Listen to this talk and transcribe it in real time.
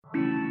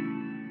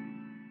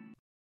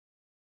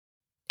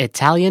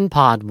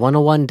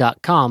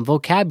ItalianPod101.com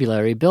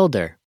Vocabulary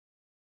Builder.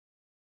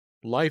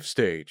 Life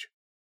stage.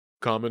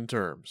 Common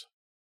terms.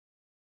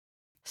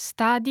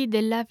 Stadi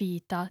della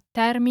vita,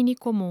 termini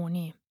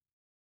comuni.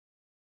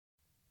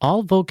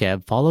 All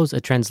vocab follows a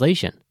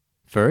translation.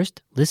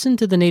 First, listen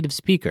to the native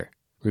speaker.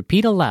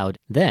 Repeat aloud,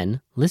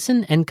 then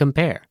listen and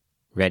compare.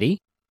 Ready?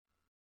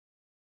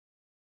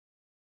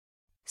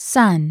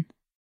 Son,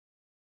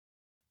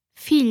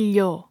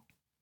 Figlio.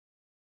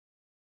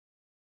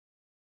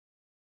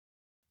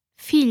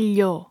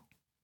 Figlio.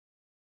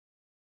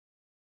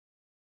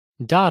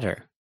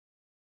 Daughter,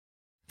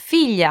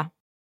 figlia,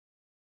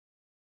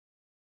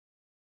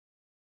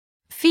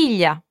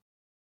 figlia.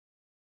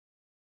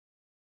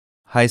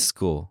 High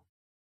school.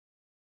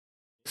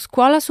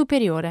 Scuola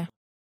superiore.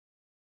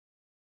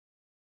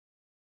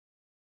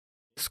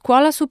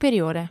 Scuola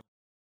superiore.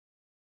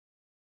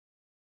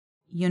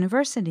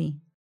 University,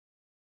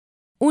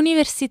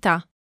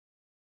 Università.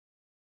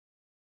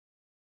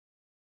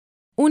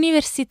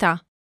 Università.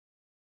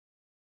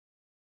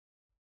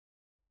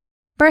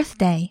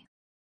 birthday,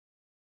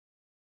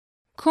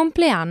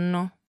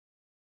 Compleanno.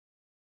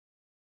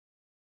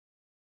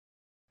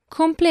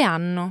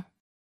 Compleanno.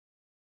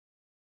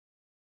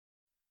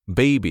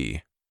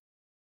 Baby.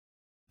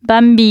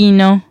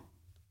 bambino,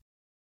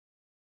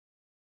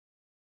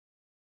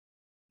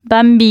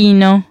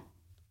 bambino,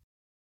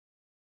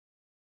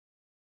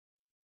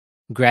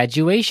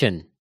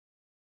 graduation,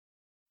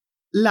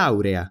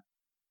 Laurea.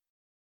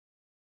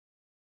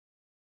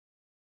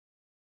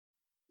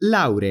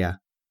 Laurea.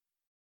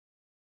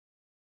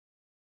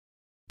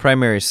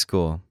 Primary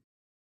school.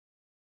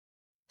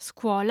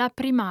 Scuola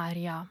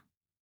primaria.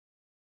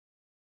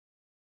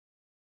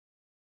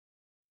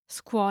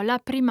 Scuola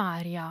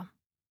primaria.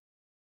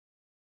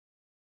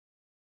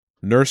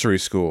 Nursery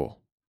school.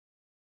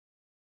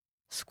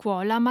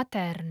 Scuola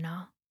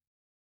materna.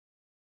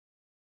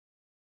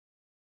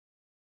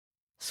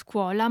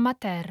 Scuola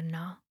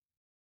materna.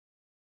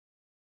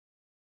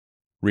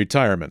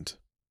 Retirement.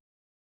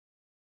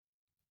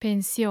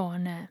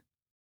 Pensione.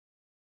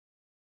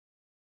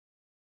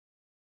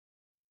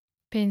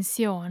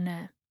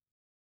 Pensione.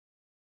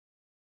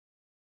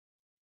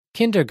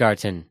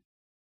 kindergarten,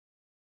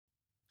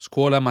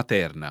 Scuola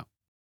materna.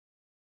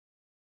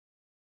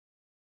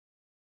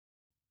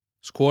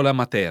 Scuola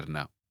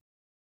materna.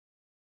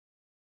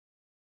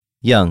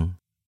 Young.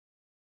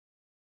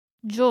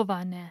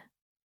 Giovane.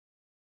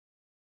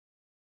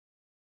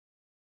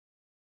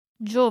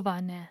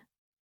 Giovane.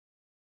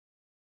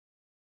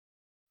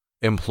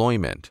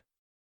 Employment.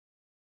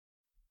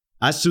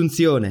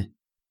 Assunzione.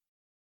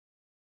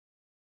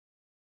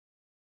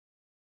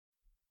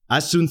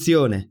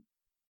 Assunzione.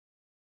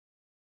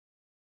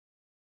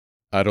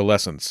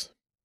 Adolescence.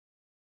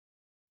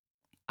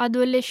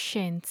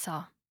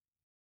 Adolescenza.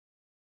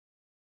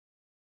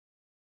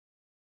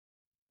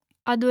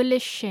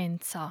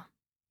 Adolescenza.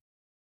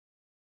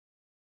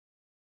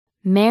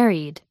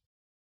 married,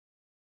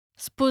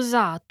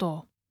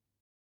 Sposato.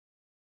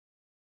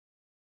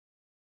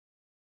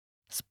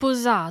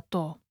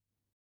 Sposato.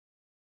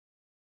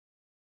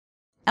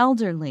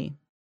 elderly,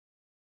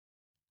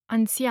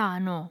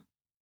 Anziano.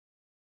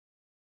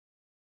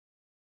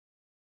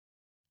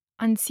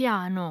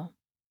 Anziano.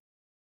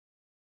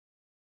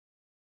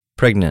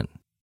 Pregnant.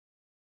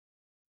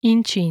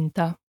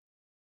 Incinta.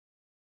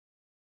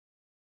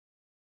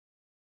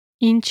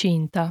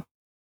 Incinta.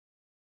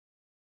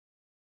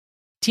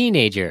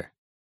 teenager,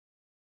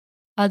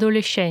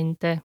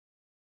 Adolescente.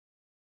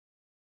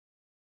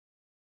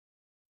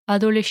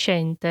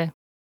 Adolescente.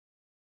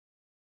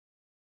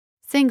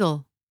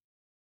 single,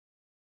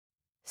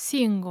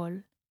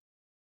 Single.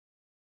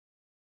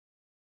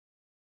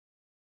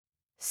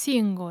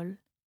 Single.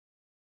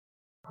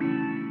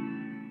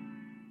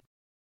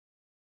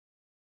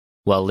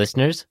 Well,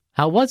 listeners,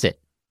 how was it?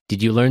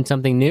 Did you learn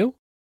something new?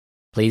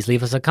 Please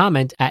leave us a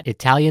comment at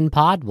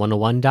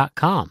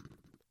ItalianPod101.com.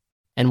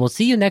 And we'll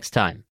see you next time.